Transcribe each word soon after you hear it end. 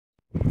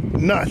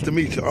Nice to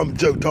meet you. I'm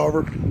Joe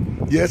Tarver.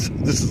 Yes,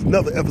 this is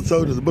another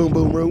episode of the Boom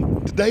Boom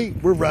Room. Today,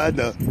 we're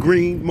riding a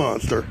green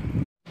monster.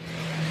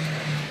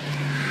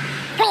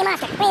 Green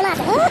monster, green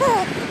monster,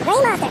 ooh,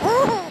 green monster,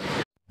 ooh.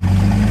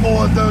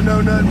 Boys don't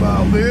know nothing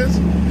about this.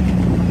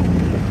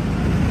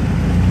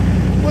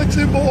 What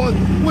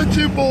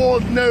you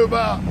boys know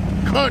about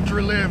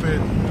country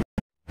living?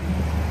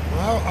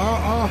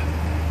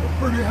 We're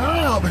pretty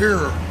high up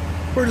here.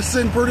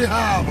 Sitting pretty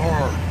high up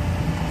here.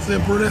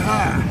 Sitting pretty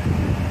high.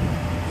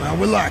 Now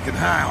we like it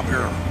high up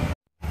here.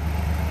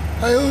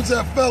 Hey, who's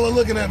that fella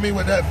looking at me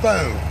with that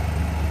phone?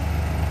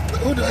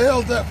 Who the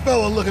hell's that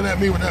fella looking at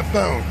me with that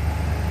phone?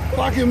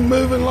 Like him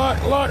moving like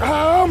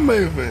how I'm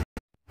moving.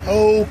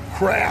 Oh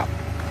crap.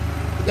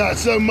 Got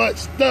so much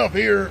stuff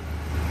here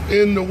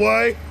in the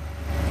way.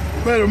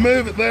 Better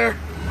move it there.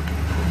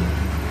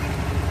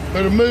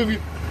 Better move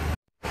it.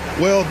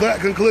 Well,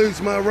 that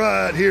concludes my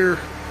ride here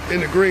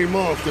in the Green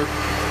Monster.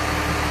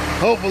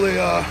 Hopefully,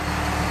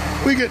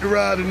 we get to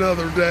ride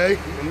another day.